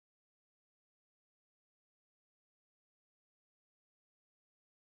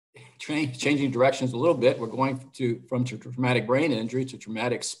changing directions a little bit. We're going from traumatic brain injury to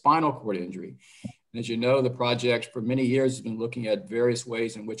traumatic spinal cord injury. And as you know, the project for many years has been looking at various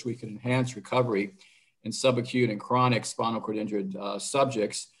ways in which we can enhance recovery in subacute and chronic spinal cord injured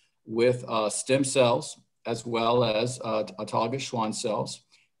subjects with stem cells, as well as autologous Schwann cells.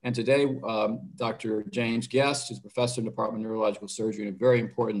 And today, Dr. James Guest, who's professor in the Department of Neurological Surgery and a very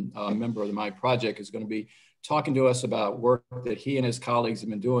important member of the MIND project, is going to be talking to us about work that he and his colleagues have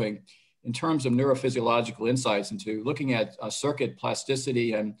been doing in terms of neurophysiological insights into looking at circuit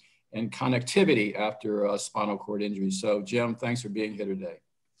plasticity and connectivity after spinal cord injury. So Jim, thanks for being here today.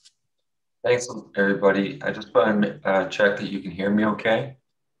 Thanks, everybody. I just want to check that you can hear me okay.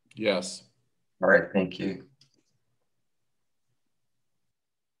 Yes. All right, thank you.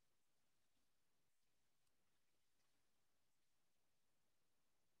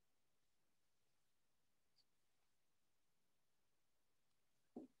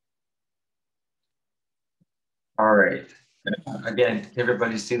 All right. Again, can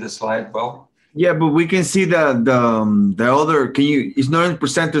everybody see the slide well? Yeah, but we can see the other. Can you? It's not in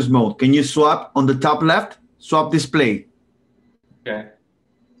presenters mode. Can you swap on the top left? Swap display. Okay.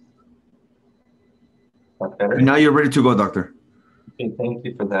 And now you're ready to go, doctor. Okay, thank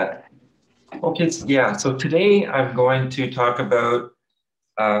you for that. Okay, yeah. So today I'm going to talk about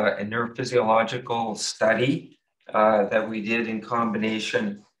a neurophysiological study that we did in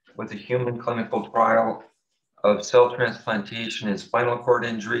combination with a human clinical trial of cell transplantation and spinal cord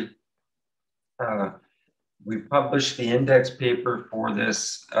injury. We published the index paper for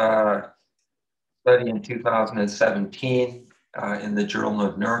this study in 2017 in the Journal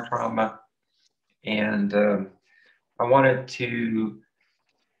of Neurotrauma. And I wanted to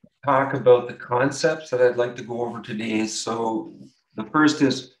talk about the concepts that I'd like to go over today. So the first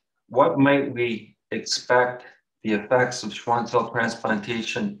is, what might we expect the effects of Schwann cell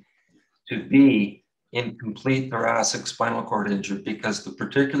transplantation to be in complete thoracic spinal cord injury? Because the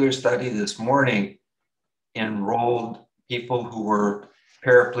particular study this morning enrolled people who were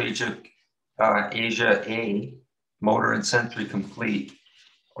paraplegic Asia A, motor and sensory complete.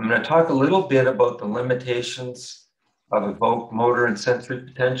 I'm going to talk a little bit about the limitations of evoked motor and sensory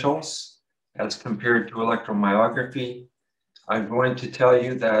potentials as compared to electromyography. I'm going to tell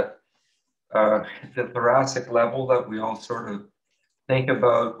you that the thoracic level that we all sort of think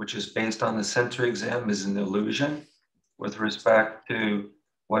about, which is based on the sensory exam, is an illusion with respect to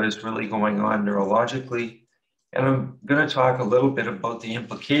what is really going on neurologically. And I'm going to talk a little bit about the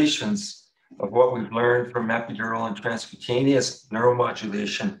implications of what we've learned from epidural and transcutaneous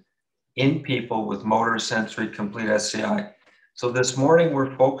neuromodulation in people with motor sensory complete SCI. So this morning,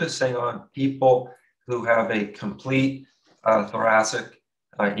 we're focusing on people who have a complete thoracic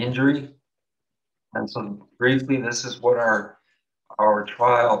injury. And so briefly, this is what our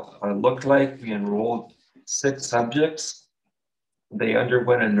trial looked like. We enrolled 6 subjects. They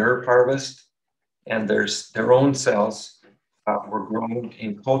underwent a nerve harvest, and their own cells were grown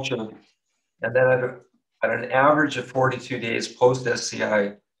in culture. And then at an average of 42 days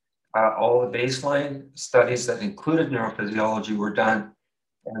post-SCI, all the baseline studies that included neurophysiology were done,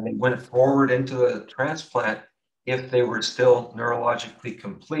 and they went forward into the transplant if they were still neurologically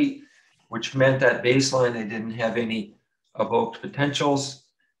complete, which meant that baseline they didn't have any evoked potentials.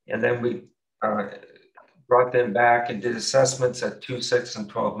 And then we brought them back and did assessments at 2, 6, and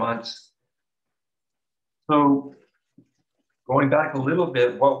 12 months. So going back a little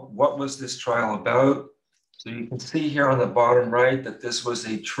bit, what was this trial about? So you can see here on the bottom right that this was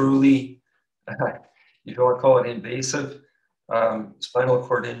a truly, you don't want to call it invasive, spinal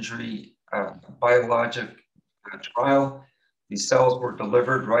cord injury biologic trial. These cells were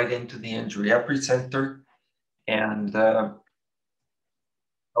delivered right into the injury epicenter. And I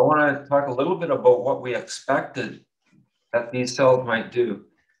want to talk a little bit about what we expected that these cells might do.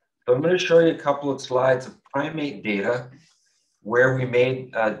 So I'm going to show you a couple of slides of primate data where we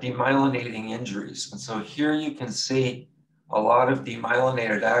made demyelinating injuries. And so here you can see a lot of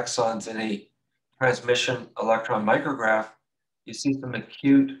demyelinated axons in a transmission electron micrograph. You see some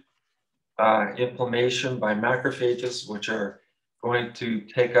acute inflammation by macrophages, which are going to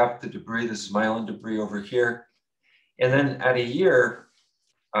take up the debris. This is myelin debris over here. And then at a year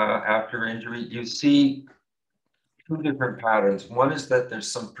after injury, you see 2 different patterns. One is that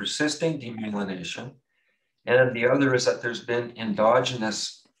there's some persisting demyelination, and then the other is that there's been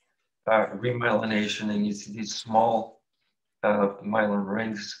endogenous remyelination, and you see these small myelin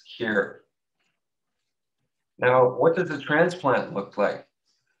rings here. Now, what does the transplant look like?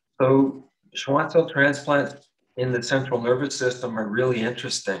 So Schwann cell transplants in the central nervous system are really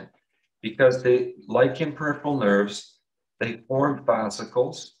interesting because they, like in peripheral nerves, they form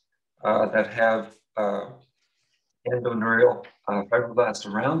fascicles that have endoneurial fibroblasts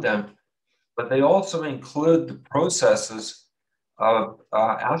around them, but they also include the processes of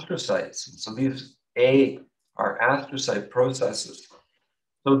astrocytes. So these are astrocyte processes.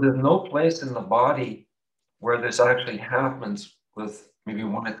 So there's no place in the body where this actually happens, with maybe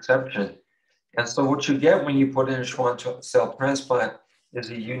one exception. And so what you get when you put in a Schwann cell transplant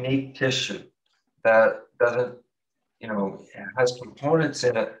is a unique tissue that doesn't, has components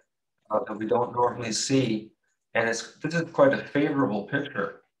in it that we don't normally see. And this is quite a favorable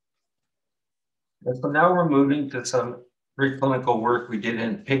picture. And so now we're moving to some preclinical work we did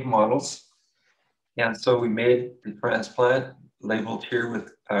in pig models. And so we made the transplant labeled here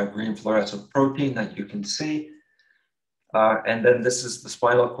with green fluorescent protein that you can see. And then this is the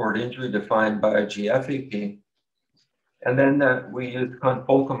spinal cord injury defined by GFAP. And then we used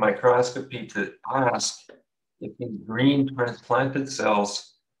confocal microscopy to ask if these green transplanted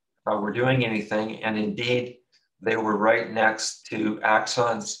cells were doing anything. And indeed, they were right next to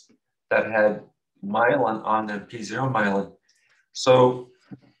axons that had myelin on them, P0 myelin. So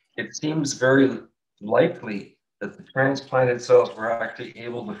it seems very likely that the transplanted cells were actually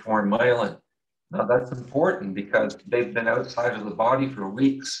able to form myelin. Now that's important because they've been outside of the body for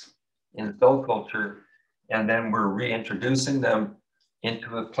weeks in cell culture, and then we're reintroducing them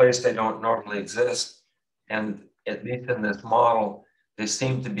into a place they don't normally exist. And at least in this model, they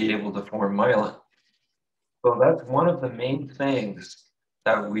seem to be able to form myelin. So that's one of the main things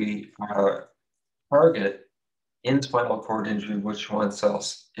that we target in spinal cord injury with Schwann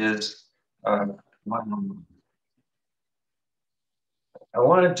cells is myelin. I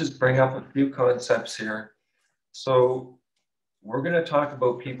want to just bring up a few concepts here. So we're going to talk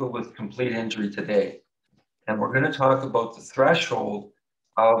about people with complete injury today. And we're going to talk about the threshold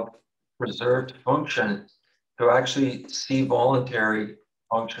of preserved function to actually see voluntary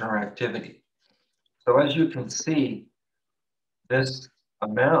function or activity. So as you can see, this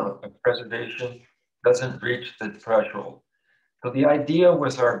amount of preservation doesn't reach the threshold. So the idea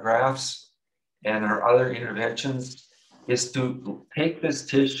with our grafts and our other interventions is to take this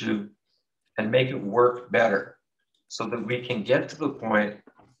tissue and make it work better so that we can get to the point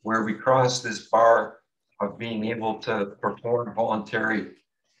where we cross this bar of being able to perform voluntary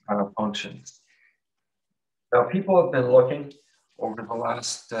functions. Now, people have been looking over the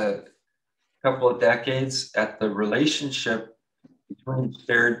last couple of decades at the relationship between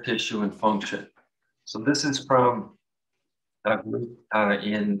spared tissue and function. So this is from a group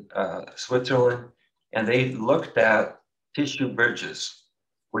in Switzerland, and they looked at tissue bridges,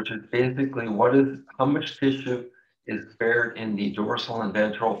 which is basically how much tissue is spared in the dorsal and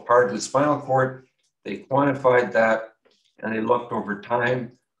ventral part of the spinal cord. They quantified that, and they looked over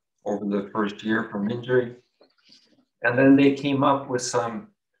time, over the first year from injury. And then they came up with some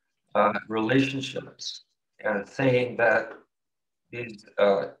relationships, saying that these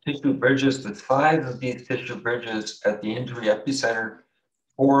tissue bridges, the size of these tissue bridges at the injury epicenter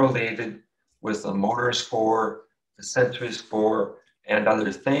correlated with the motor score, the sensory score, and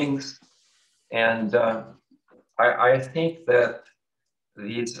other things. And I think that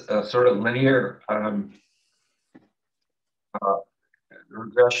these sort of linear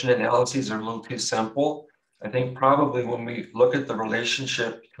regression analyses are a little too simple. I think probably when we look at the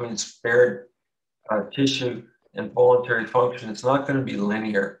relationship between spared tissue and voluntary function, it's not going to be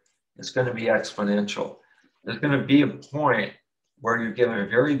linear. It's going to be exponential. There's going to be a point where you give a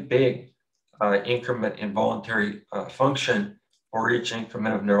very big increment in voluntary function for each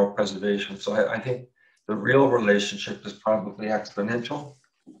increment of neural preservation. So I think the real relationship is probably exponential.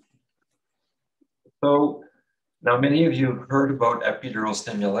 So now many of you have heard about epidural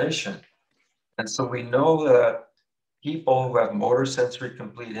stimulation. And so we know that people who have motor sensory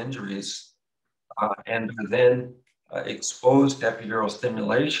complete injuries and are then exposed to epidural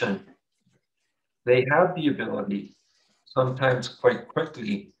stimulation, they have the ability, sometimes quite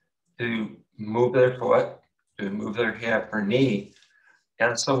quickly, to move their foot, to move their hip or knee.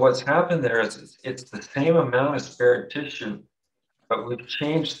 And so what's happened there is it's the same amount of spared tissue, but we've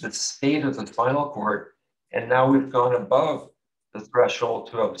changed the state of the spinal cord, and now we've gone above the threshold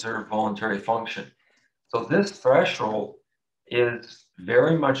to observe voluntary function. So this threshold is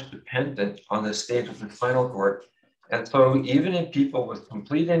very much dependent on the state of the spinal cord. And so even in people with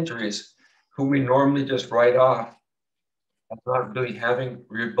complete injuries, who we normally just write off as not really having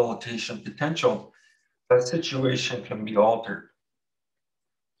rehabilitation potential, that situation can be altered.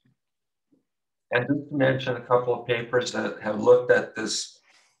 And just to mention a couple of papers that have looked at this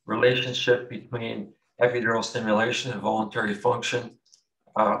relationship between epidural stimulation and voluntary function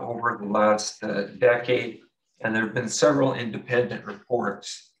over the last decade. And there have been several independent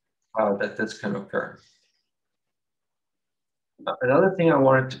reports that this can occur. Another thing I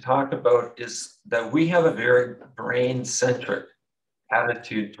wanted to talk about is that we have a very brain-centric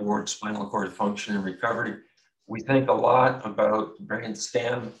attitude towards spinal cord function and recovery. We think a lot about the brain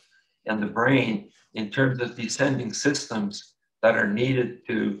stem and the brain in terms of descending systems that are needed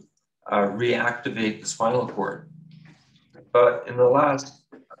to reactivate the spinal cord. But in the last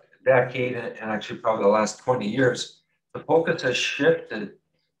decade, and actually probably the last 20 years, the focus has shifted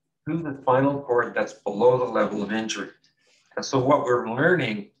to the spinal cord that's below the level of injury. And so what we're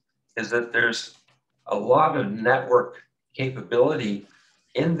learning is that there's a lot of network capability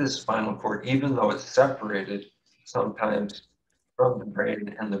in this spinal cord, even though it's separated sometimes from the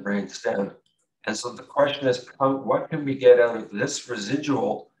brain and the brain stem. And so the question is, what can we get out of this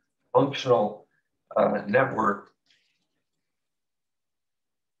residual functional network?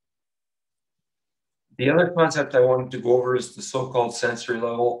 The other concept I wanted to go over is the so-called sensory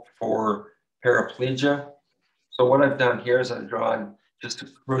level for paraplegia. So what I've done here is I've drawn, just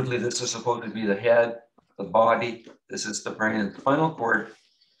crudely, this is supposed to be the head, the body, this is the brain and spinal cord.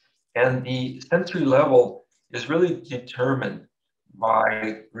 And the sensory level is really determined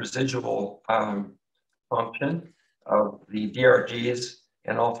by residual function of the DRGs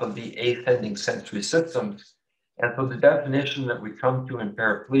and also the ascending sensory systems. And so the definition that we come to in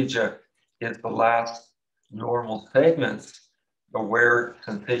paraplegia is the last normal segments of where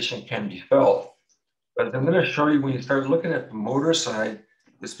sensation can be felt. But I'm going to show you, when you start looking at the motor side,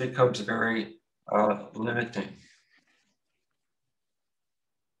 this becomes very limiting.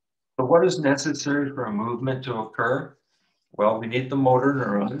 So what is necessary for a movement to occur? Well, we need the motor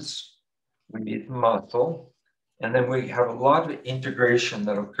neurons, we need the muscle, and then we have a lot of integration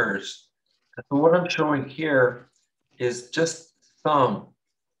that occurs. And so what I'm showing here is just some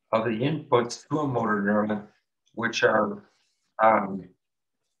of the inputs to a motor neuron, which are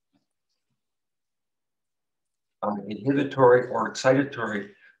inhibitory or excitatory.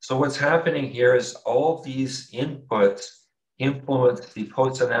 So what's happening here is all of these inputs influence the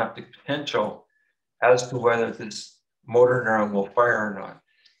postsynaptic potential as to whether this motor neuron will fire or not.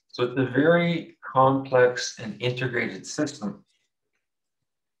 So it's a very complex and integrated system.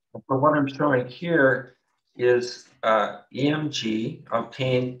 And so what I'm showing here is EMG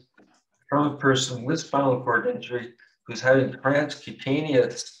obtained from a person with spinal cord injury who's having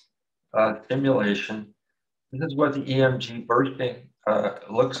transcutaneous stimulation. This is what the EMG bursting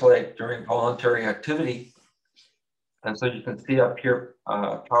looks like during voluntary activity. And so you can see up here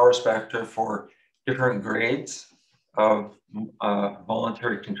power spectra for different grades of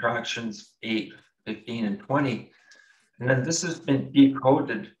voluntary contractions, 8, 15, and 20. And then this has been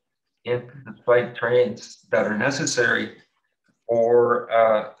decoded into the spike trains that are necessary for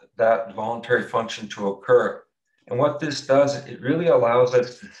that voluntary function to occur. And what this does, it really allows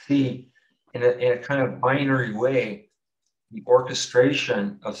us to see in a kind of binary way the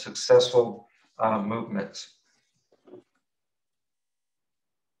orchestration of successful movements.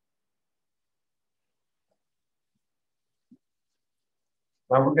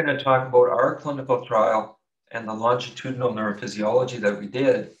 Now we're going to talk about our clinical trial and the longitudinal neurophysiology that we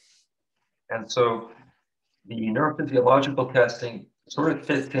did. And so the neurophysiological testing sort of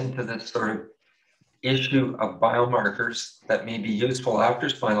fits into this sort of issue of biomarkers that may be useful after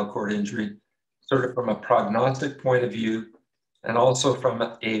spinal cord injury, sort of from a prognostic point of view, and also from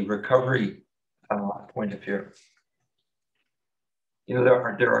a recovery point of view. You know,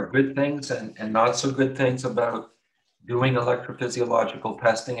 there are good things and not so good things about doing electrophysiological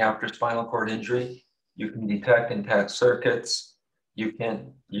testing after spinal cord injury. You can detect intact circuits. You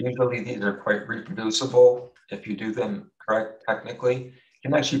can, usually these are quite reproducible if you do them correct technically. You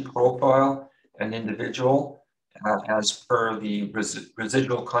can actually profile an individual as per the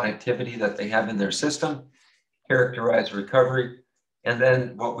residual connectivity that they have in their system, characterize recovery, and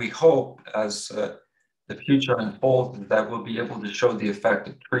then what we hope as the future unfolds is that we'll be able to show the effect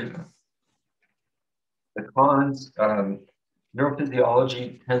of treatment. The cons,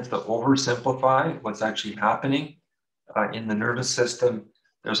 neurophysiology tends to oversimplify what's actually happening in the nervous system.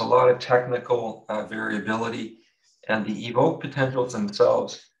 There's a lot of technical variability, and the evoked potentials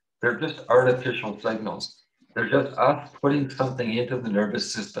themselves, they're just artificial signals. They're just us putting something into the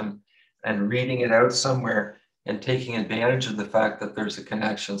nervous system and reading it out somewhere and taking advantage of the fact that there's a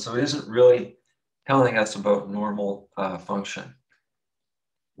connection. So it isn't really telling us about normal function.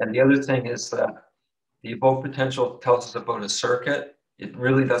 And the other thing is that the evoked potential tells us about a circuit. It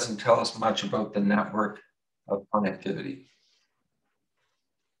really doesn't tell us much about the network of connectivity.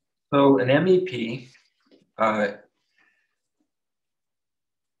 So an MEP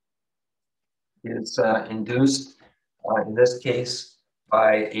is induced, in this case,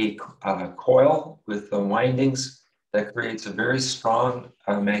 by a coil with the windings that creates a very strong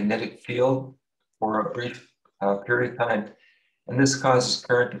magnetic field for a brief period of time. And this causes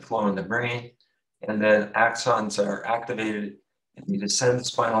current to flow in the brain, and then axons are activated and you descend the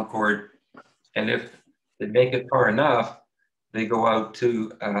spinal cord. And if they make it far enough, they go out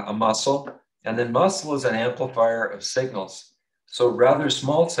to a muscle, and then muscle is an amplifier of signals. So rather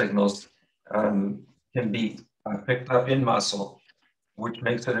small signals can be picked up in muscle, which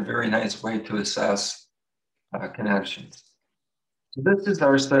makes it a very nice way to assess connections. So this is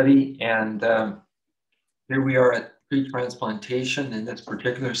our study, and here we are at pre-transplantation in this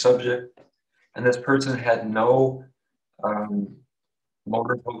particular subject, and this person had no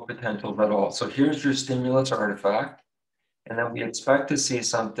motor evoked potentials at all. So here's your stimulus artifact, and then we expect to see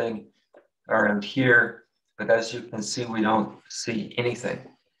something around here, but as you can see, we don't see anything.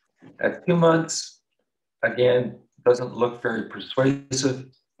 At 2 months, again, doesn't look very persuasive.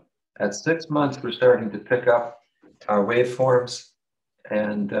 At 6 months, we're starting to pick up waveforms,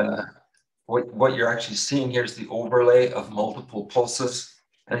 and what you're actually seeing here is the overlay of multiple pulses,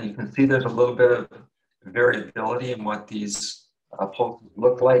 and you can see there's a little bit of variability in what these pulses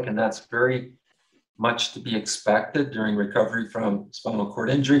look like, and that's very much to be expected during recovery from spinal cord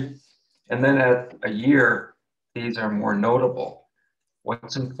injury. And then at a year, these are more notable.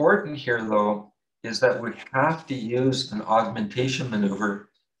 What's important here, though, is that we have to use an augmentation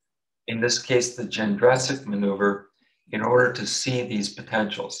maneuver, in this case, the Jendresic maneuver, in order to see these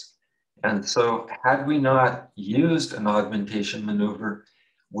potentials. And so had we not used an augmentation maneuver,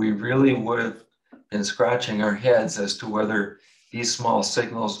 we really would have been scratching our heads as to whether these small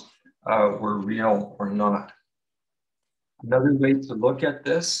signals were real or not. Another way to look at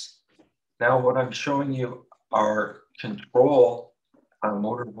this, now what I'm showing you are control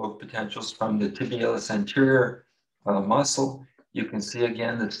motor evoked potentials from the tibialis anterior muscle. You can see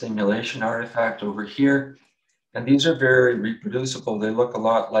again the stimulation artifact over here. And these are very reproducible. They look a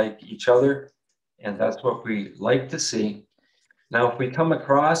lot like each other, and that's what we like to see. Now, if we come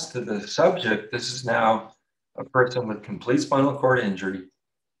across to the subject, this is now a person with complete spinal cord injury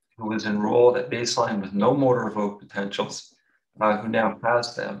who was enrolled at baseline with no motor evoked potentials, who now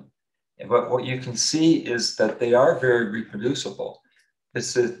has them. But what you can see is that they are very reproducible.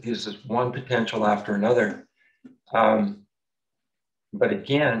 This is one potential after another. But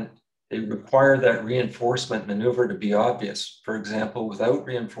again, they require that reinforcement maneuver to be obvious. For example, without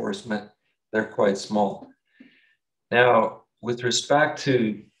reinforcement, they're quite small. Now, with respect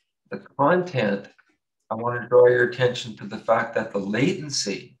to the content, I want to draw your attention to the fact that the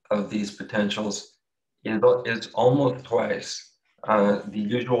latency of these potentials is almost twice the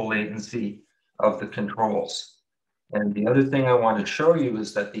usual latency of the controls. And the other thing I want to show you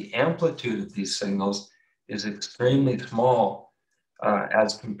is that the amplitude of these signals is extremely small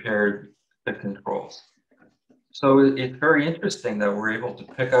as compared to controls. So it's very interesting that we're able to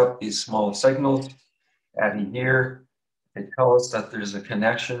pick up these small signals at a year. They tell us that there's a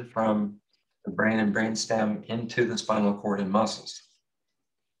connection from the brain and brainstem into the spinal cord and muscles.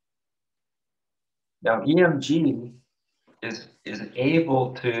 Now, EMG is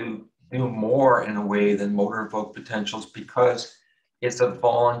able to do more in a way than motor evoked potentials because it's a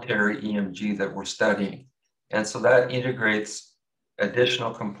voluntary EMG that we're studying. And so that integrates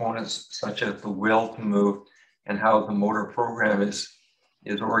additional components such as the will to move and how the motor program is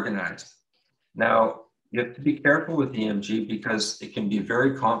organized. Now, you have to be careful with EMG because it can be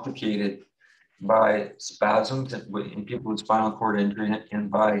very complicated by spasms in people with spinal cord injury and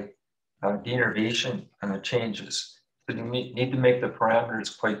by denervation changes. So you need to make the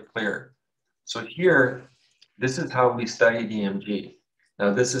parameters quite clear. So here, this is how we study EMG.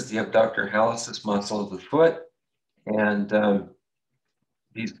 Now, this is the abductor hallucis muscle of the foot, and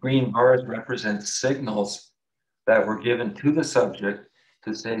these green bars represent signals that were given to the subject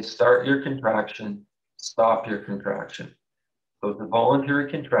to say, start your contraction, stop your contraction. So it's a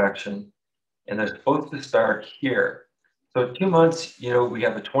voluntary contraction, and they're supposed to start here. So at 2 months, we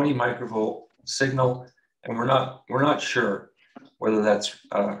have a 20 microvolt signal, and we're not sure whether that's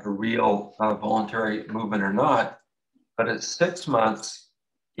a real voluntary movement or not. But at 6 months,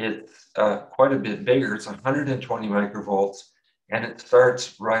 it's quite a bit bigger. It's 120 microvolts, and it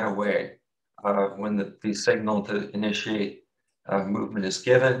starts right away when the signal to initiate movement is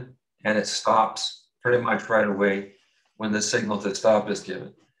given, and it stops pretty much right away when the signal to stop is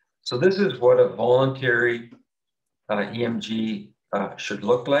given. So this is what a voluntary EMG should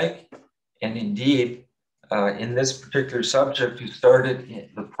look like. And indeed, in this particular subject who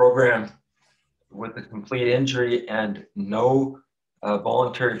started the program with a complete injury and no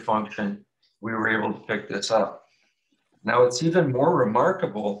voluntary function, we were able to pick this up. Now, it's even more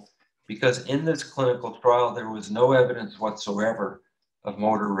remarkable because in this clinical trial, there was no evidence whatsoever of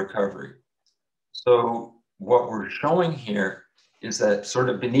motor recovery. So what we're showing here is that sort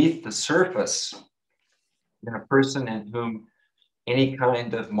of beneath the surface, in a person in whom any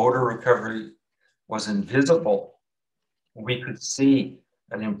kind of motor recovery was invisible, we could see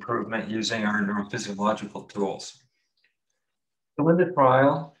an improvement using our neurophysiological tools. So in the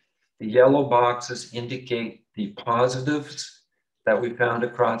trial, the yellow boxes indicate the positives that we found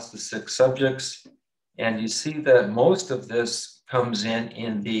across the 6 subjects. And you see that most of this comes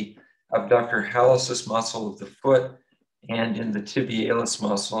in the abductor hallucis muscle of the foot and in the tibialis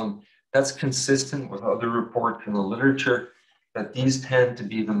muscle. And that's consistent with other reports in the literature that these tend to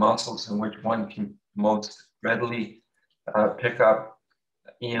be the muscles in which one can most readily pick up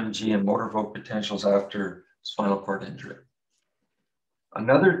EMG and motor evoked potentials after spinal cord injury.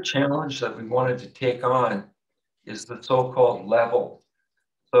 Another challenge that we wanted to take on is the so-called level.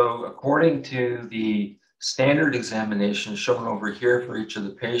 So according to the standard examination shown over here for each of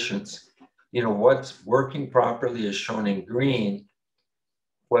the patients, what's working properly is shown in green.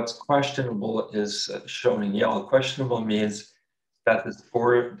 What's questionable is shown in yellow. Questionable means that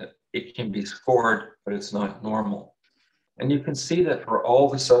it can be scored, but it's not normal. And you can see that for all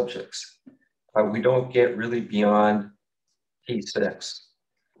the subjects, we don't get really beyond T6.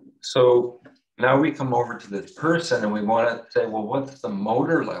 So now we come over to this person and we want to say, well, what's the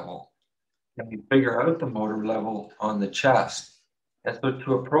motor level? And we figure out the motor level on the chest. And so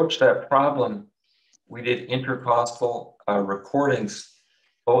to approach that problem, we did intercostal recordings,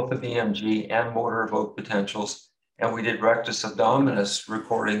 both of EMG and motor evoked potentials, and we did rectus abdominis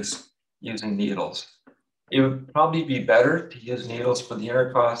recordings using needles. It would probably be better to use needles for the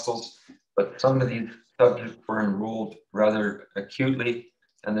intercostals, but some of these subjects were enrolled rather acutely,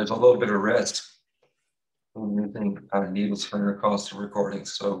 and there's a little bit of risk when using needles for intercostal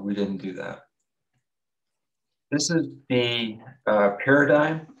recordings, so we didn't do that. This is the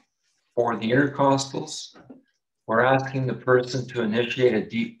paradigm for the intercostals. We're asking the person to initiate a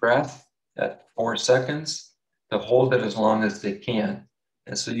deep breath at 4 seconds, to hold it as long as they can.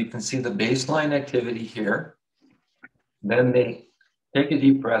 And so you can see the baseline activity here. Then they take a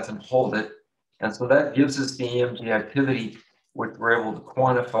deep breath and hold it. And so that gives us the EMG activity, which we're able to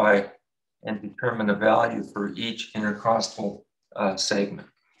quantify and determine a value for each intercostal segment.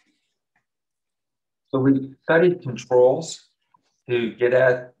 So we studied controls to get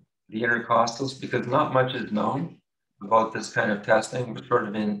at the intercostals because not much is known about this kind of testing. We're sort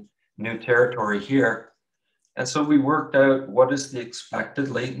of in new territory here. And so we worked out what is the expected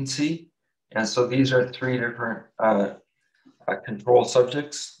latency. And so these are 3 different control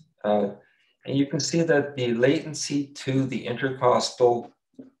subjects. And you can see that the latency to the intercostal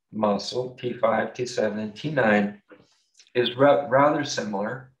muscle, T5, T7, and T9, is rather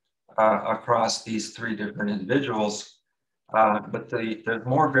similar across these 3 different individuals. But there's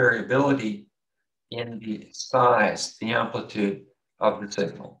more variability in the size, the amplitude of the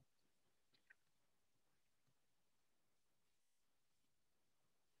signal.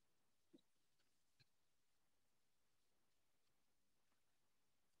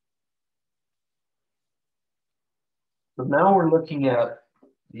 So now we're looking at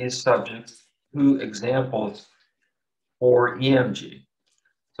these subjects, 2 examples for EMG.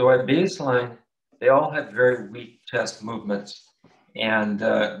 So at baseline, they all had very weak chest movements, and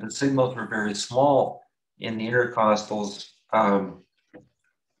the signals were very small in the intercostals,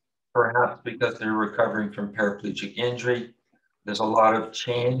 perhaps because they're recovering from paraplegic injury. There's a lot of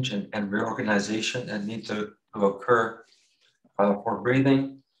change and reorganization that needs to occur for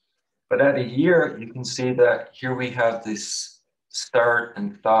breathing. But at a year, you can see that here we have this start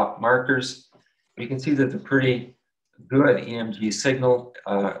and stop markers. You can see there's a pretty good EMG signal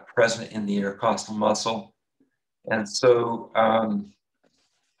present in the intercostal muscle. And so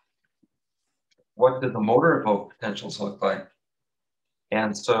what do the motor evoked potentials look like?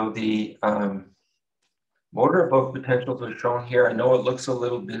 And so the motor evoked potentials are shown here. I know it looks a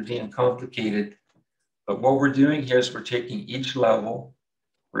little busy and complicated, but what we're doing here is we're taking each level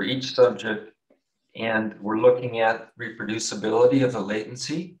for each subject, and we're looking at reproducibility of the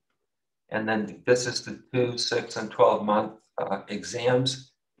latency. And then this is the 2, 6, and 12-month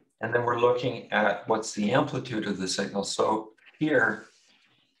exams. And then we're looking at what's the amplitude of the signal. So here,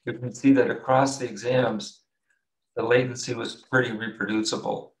 you can see that across the exams, the latency was pretty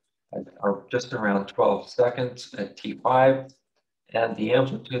reproducible, just around 12 seconds at T5. And the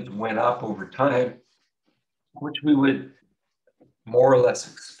amplitude went up over time, which we would more or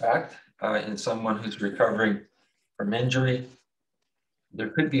less expect in someone who's recovering from injury. There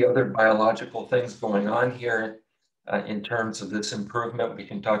could be other biological things going on here. in terms of this improvement. We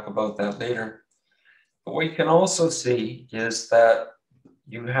can talk about that later. But what you can also see is that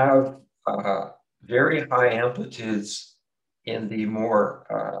you have very high amplitudes in the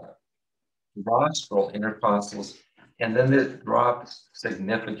more rostral intercostals, and then it drops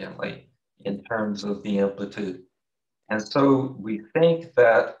significantly in terms of the amplitude. And so we think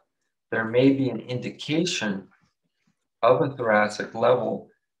that there may be an indication of a thoracic level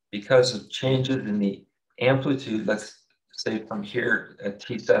because of changes in the amplitude, let's say from here at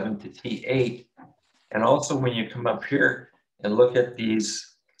T7 to T8. And also when you come up here and look at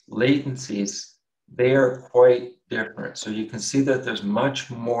these latencies, they are quite different. So you can see that there's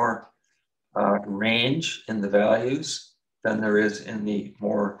much more range in the values than there is in the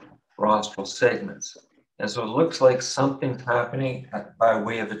more rostral segments. And so it looks like something's happening by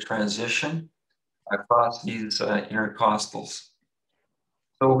way of a transition across these intercostals.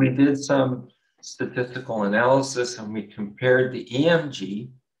 So we did some statistical analysis and we compared the EMG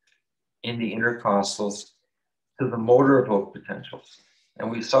in the intercostals to the motor evoked potentials. And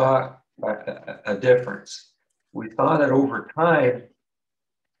we saw a difference. We saw that over time,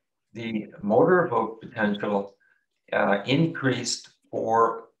 the motor evoked potential increased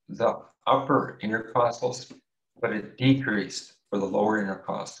for the upper intercostals, but it decreased for the lower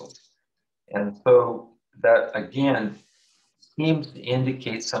intercostals. And so that, again, seems to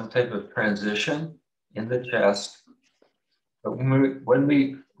indicate some type of transition in the chest. But when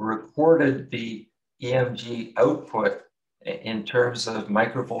we recorded the EMG output in terms of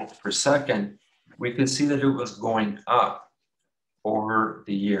microvolts per second, we could see that it was going up over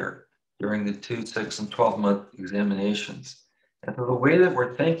the year during the 2, 6, and 12-month examinations. And so the way that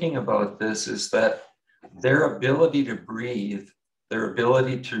we're thinking about this is that their ability to breathe, their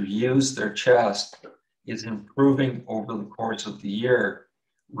ability to use their chest is improving over the course of the year,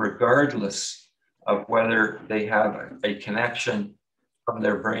 regardless of whether they have a connection from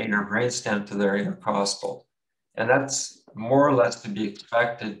their brain or brainstem to their intercostal. And that's more or less to be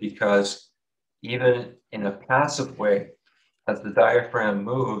expected because even in a passive way, as the diaphragm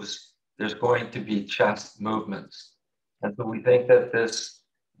moves, there's going to be chest movements. And so we think that this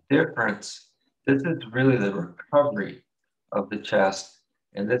difference, this is really the recovery of the chest.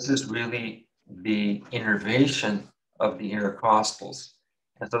 And this is really the innervation of the intercostals.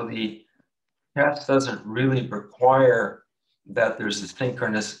 And so the chest doesn't really require that there's a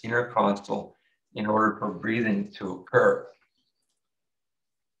synchronous intercostal in order for breathing to occur.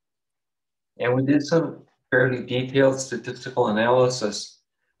 And we did some fairly detailed statistical analysis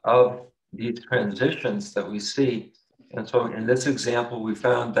of these transitions that we see. And so in this example, we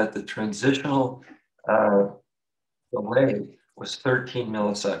found that the transitional delay was 13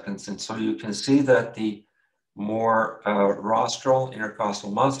 milliseconds. And so you can see that the more rostral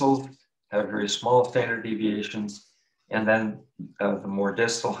intercostal muscles have very small standard deviations, and then the more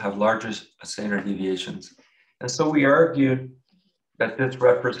distal have larger standard deviations. And so we argued that this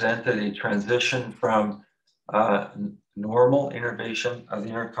represented a transition from normal innervation of the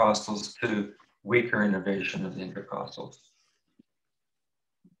intercostals to weaker innervation of the intercostals.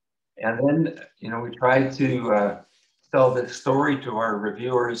 And then, we tried to tell this story to our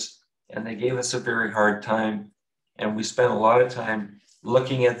reviewers, and they gave us a very hard time. And we spent a lot of time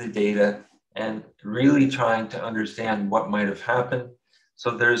looking at the data and really trying to understand what might have happened.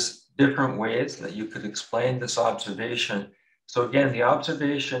 So there's different ways that you could explain this observation. So again, the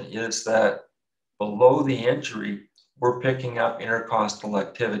observation is that below the injury, we're picking up intercostal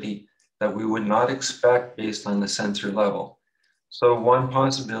activity that we would not expect based on the sensor level. So one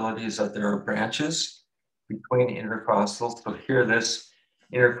possibility is that there are branches between intercostals. So here, this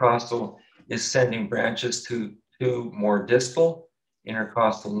intercostal is sending branches to two more distal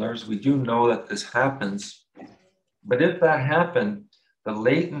intercostal nerves. We do know that this happens, but if that happened, the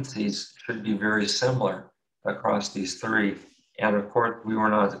latencies should be very similar across these three. And of course, we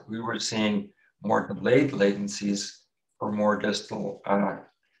were seeing more delayed latencies for more distal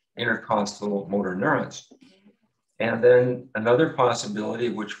intercostal motor neurons. And then another possibility,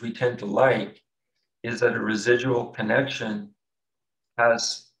 which we tend to like, is that a residual connection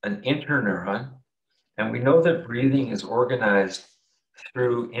has an interneuron. And we know that breathing is organized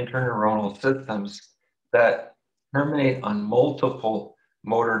through interneuronal systems that terminate on multiple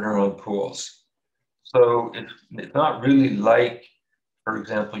motor neuron pools. So it's not really like, for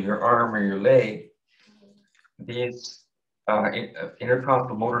example, your arm or your leg. These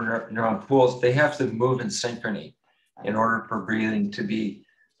intercostal motor neuron pools, they have to move in synchrony in order for breathing to be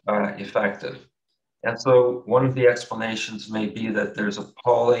effective. And so one of the explanations may be that there's a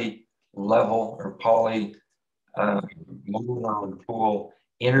poly-level or poly motor neuron pool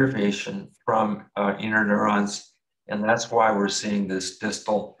innervation from interneurons And that's why we're seeing this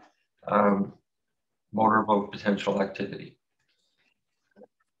distal motor evoked potential activity.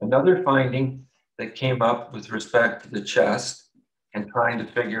 Another finding that came up with respect to the chest and trying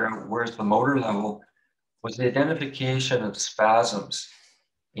to figure out where's the motor level was the identification of spasms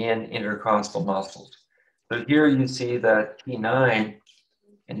in intercostal muscles. So here you see that T9,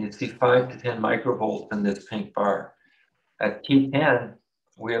 and you see 5 to 10 microvolts in this pink bar. At T10,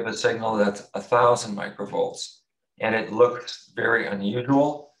 we have a signal that's 1,000 microvolts, and it looks very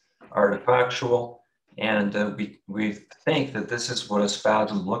unusual, artifactual, and we think that this is what a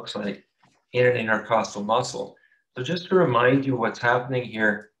spasm looks like in an intercostal muscle. So just to remind you what's happening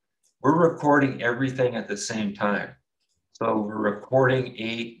here, we're recording everything at the same time. So we're recording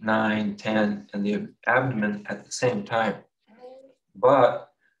 8, 9, 10, and the abdomen at the same time. But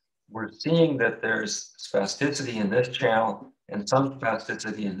we're seeing that there's spasticity in this channel and some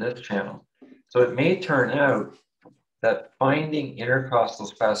spasticity in this channel. So it may turn out that finding intercostal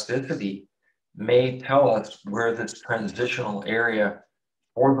spasticity may tell us where this transitional area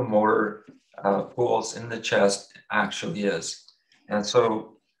for the motor pools in the chest actually is. And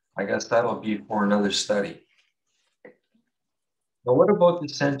so I guess that'll be for another study. Now, what about the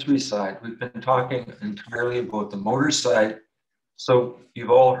sensory side? We've been talking entirely about the motor side. So you've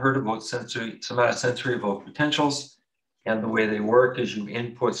all heard about somatosensory evoked potentials, and the way they work is you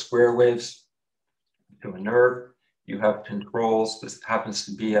input square waves to a nerve. You have controls. This happens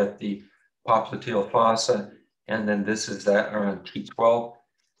to be at the popliteal fossa, and then this is that around T12.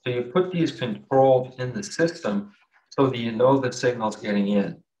 So you put these controls in the system so that you know the signal's getting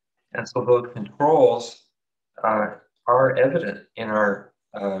in. And so those controls are evident in our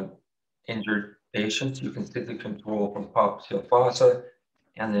injured patients. You can see the control from popliteal fossa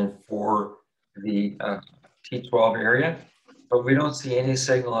and then for the T12 area, but we don't see any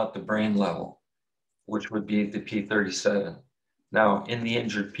signal at the brain level, which would be the P37. Now, in the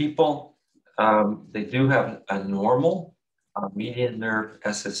injured people, they do have a normal median nerve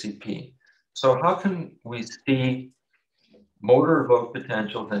SSEP. So how can we see motor evoked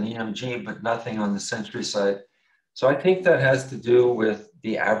potentials and EMG, but nothing on the sensory side? So I think that has to do with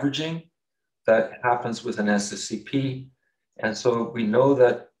the averaging that happens with an SSEP. And so we know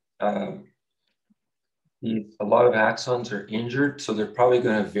that a lot of axons are injured, so they're probably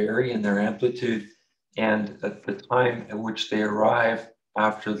going to vary in their amplitude and at the time at which they arrive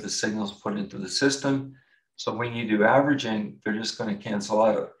after the signal's put into the system. So when you do averaging, they're just going to cancel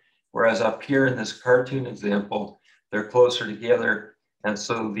out. Whereas up here in this cartoon example, they're closer together. And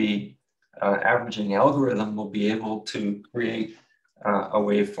so the averaging algorithm will be able to create a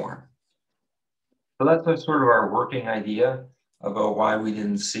waveform. So that's sort of our working idea about why we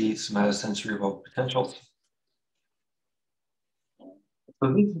didn't see somatosensory evoked potentials.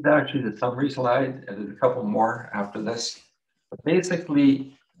 So this is actually the summary slide, and there's a couple more after this. But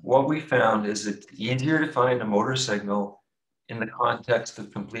basically, what we found is it's easier to find a motor signal in the context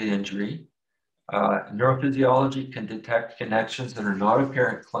of complete injury. Neurophysiology can detect connections that are not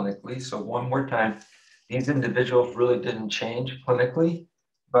apparent clinically. So one more time, these individuals really didn't change clinically,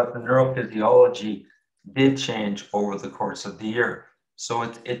 but the neurophysiology did change over the course of the year. So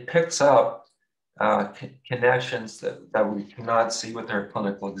it picks up connections that we cannot see with our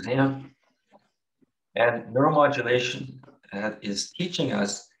clinical exam. And neuromodulation is teaching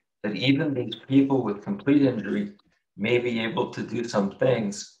us that even these people with complete injury may be able to do some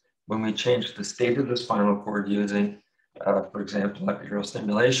things when we change the state of the spinal cord using, for example, epidural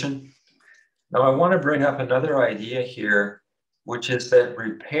stimulation. Now, I want to bring up another idea here, which is that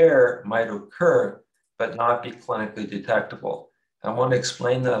repair might occur, but not be clinically detectable. I want to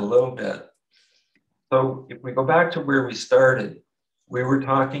explain that a little bit. So if we go back to where we started, we were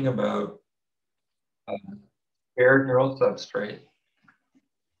talking about paired neural substrate,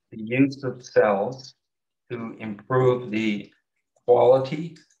 the use of cells to improve the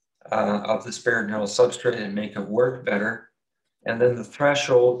quality of the spared neural substrate and make it work better, and then the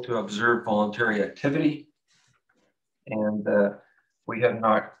threshold to observe voluntary activity. And we have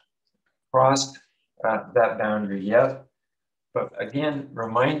not crossed that boundary yet. But again,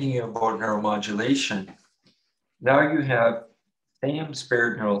 reminding you about neuromodulation, now you have same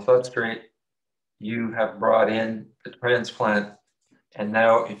spared neural substrate, you have brought in the transplant, and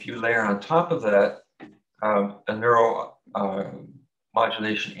now if you layer on top of that a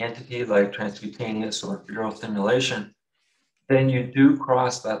neuromodulation entity like transcutaneous or epidural stimulation, then you do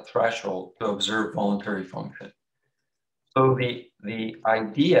cross that threshold to observe voluntary function. So the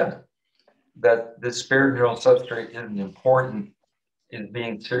idea that this spared neural substrate isn't important is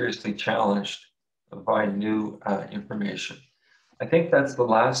being seriously challenged by new information. I think that's the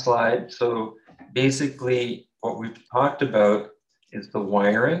last slide. So basically, what we've talked about is the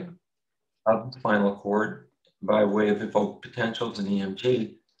wiring of the spinal cord by way of evoked potentials and EMG,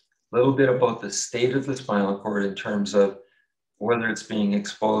 a little bit about the state of the spinal cord in terms of whether it's being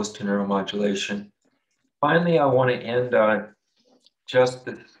exposed to neuromodulation. Finally, I want to end on just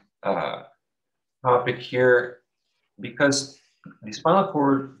this topic here, because the spinal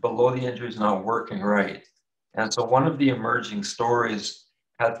cord below the injury is not working right. And so one of the emerging stories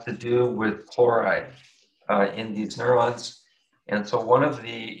has to do with chloride in these neurons. And so one of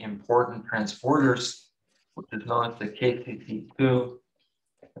the important transporters, which is known as the KCC2,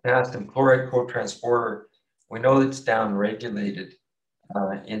 potassium chloride cotransporter, we know it's downregulated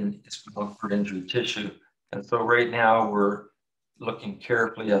in spinal cord injury tissue. And so right now we're looking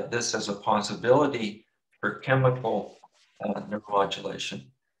carefully at this as a possibility for chemical neuromodulation.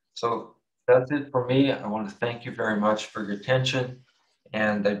 So that's it for me. I want to thank you very much for your attention,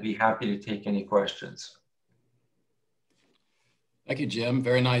 and I'd be happy to take any questions. Thank you, Jim.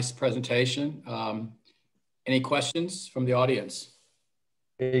 Very nice presentation. Any questions from the audience?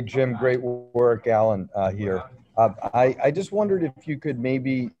 Hey, Jim, great work. Alan here. I just wondered if you could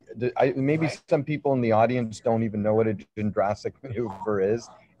maybe some people in the audience don't even know what a Gendrasik maneuver is,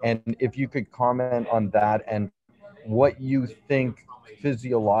 and if you could comment on that and what you think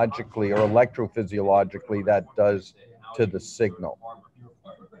physiologically or electrophysiologically that does to the signal.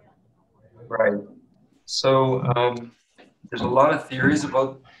 Right. So there's a lot of theories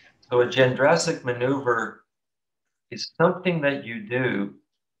about, so a Gendrasik maneuver is something that you do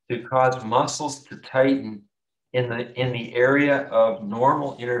to cause muscles to tighten in the area of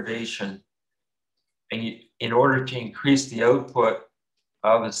normal innervation, and in order to increase the output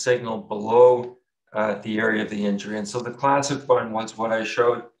of a signal below the area of the injury. And so the classic one was what I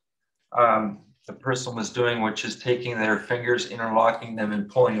showed the person was doing, which is taking their fingers, interlocking them and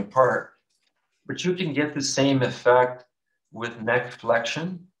pulling apart. But you can get the same effect with neck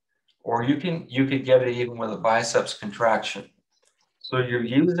flexion, or you could get it even with a biceps contraction. So you're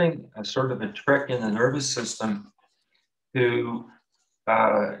using a sort of a trick in the nervous system to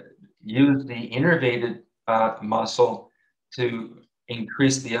use the innervated muscle to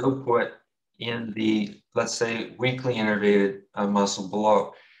increase the output in the, let's say, weakly innervated muscle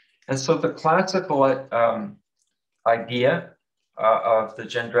below. And so the classical idea of the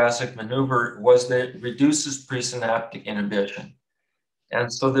Gendrasik maneuver was that it reduces presynaptic inhibition.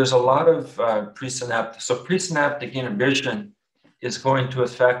 And so there's a lot of presynaptic inhibition is going to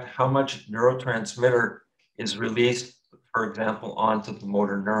affect how much neurotransmitter is released, for example, onto the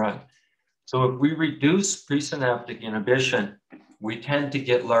motor neuron. So if we reduce presynaptic inhibition, we tend to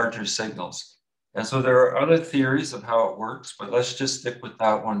get larger signals. And so there are other theories of how it works, but let's just stick with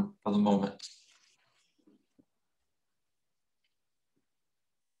that one for the moment.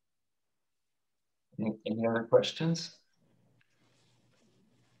 Any other questions?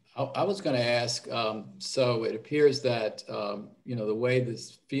 I was going to ask, so it appears that, you know, the way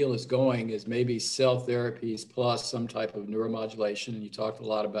this field is going is maybe cell therapies plus some type of neuromodulation. And you talked a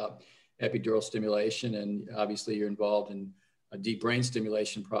lot about epidural stimulation, and obviously you're involved in a deep brain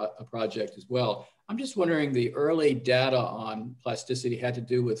stimulation project as well. I'm just wondering, the early data on plasticity had to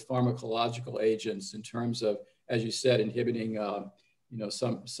do with pharmacological agents in terms of, as you said, inhibiting, you know,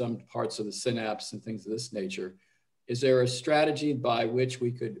 some parts of the synapse and things of this nature. Is there a strategy by which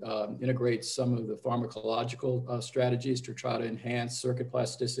we could integrate some of the pharmacological strategies to try to enhance circuit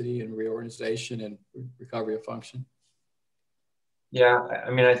plasticity and reorganization and recovery of function? Yeah,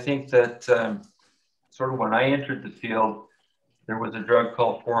 I mean, I think that sort of when I entered the field, there was a drug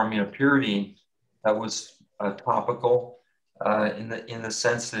called 4-aminopyridine that was topical in the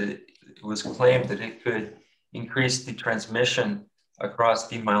sense that it was claimed that it could increase the transmission across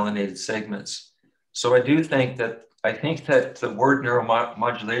demyelinated segments. So I think that the word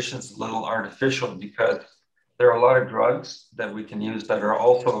neuromodulation is a little artificial, because there are a lot of drugs that we can use that are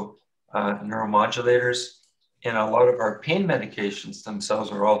also neuromodulators, and a lot of our pain medications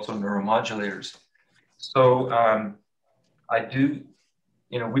themselves are also neuromodulators. So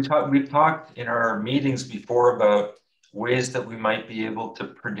we've talked in our meetings before about ways that we might be able to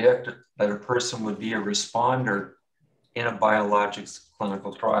predict that a person would be a responder in a biologics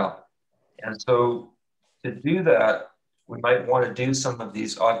clinical trial. And so to do that, we might want to do some of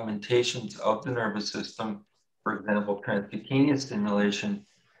these augmentations of the nervous system, for example, transcutaneous stimulation,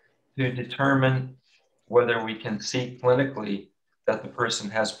 to determine whether we can see clinically that the person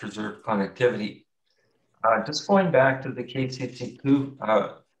has preserved connectivity. Just going back to the KCC2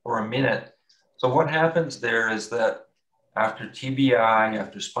 for a minute. So what happens there is that after TBI,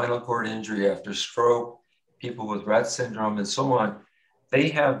 after spinal cord injury, after stroke, people with Rett syndrome and so on, they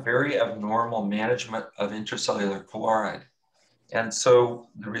have very abnormal management of intracellular chloride. And so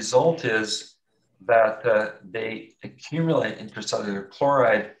the result is that they accumulate intracellular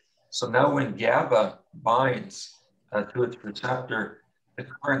chloride. So now when GABA binds to its receptor, the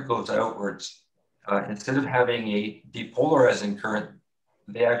current goes outwards. Instead of having a depolarizing current,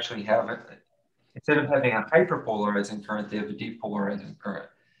 they actually have it. Instead of having a hyperpolarizing current, they have a depolarizing current.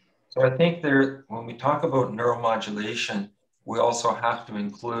 So I think when we talk about neuromodulation, we also have to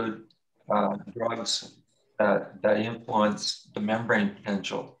include drugs that influence the membrane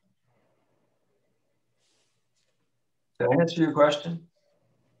potential. Did I answer your question?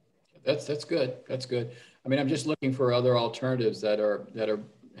 That's good. That's good. I mean, I'm just looking for other alternatives that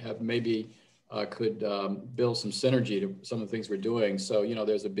have maybe could build some synergy to some of the things we're doing. So, you know,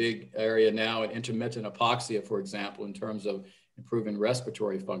 there's a big area now in intermittent hypoxia, for example, in terms of improving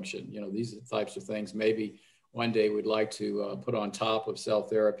respiratory function. You know, these are the types of things maybe one day we'd like to put on top of cell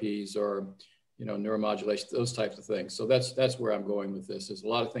therapies or, you know, neuromodulation, those types of things. So that's where I'm going with this. There's a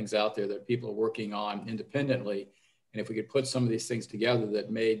lot of things out there that people are working on independently. And if we could put some of these things together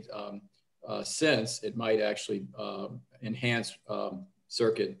that made sense, it might actually enhance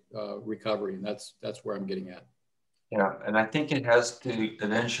circuit recovery. And that's where I'm getting at. Yeah, and I think it has to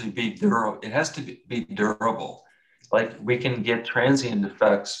eventually be durable. It has to be durable. Like we can get transient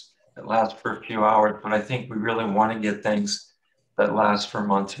effects that last for a few hours, but I think we really want to get things that last for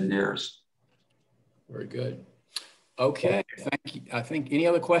months or years. Very good. Okay, thank you. I think any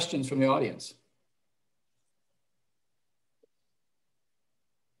other questions from the audience?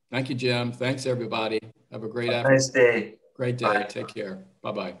 Thank you, Jim. Thanks, everybody. Have a great afternoon. Nice day. Great day. Bye. Take care.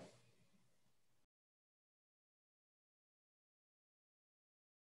 Bye-bye.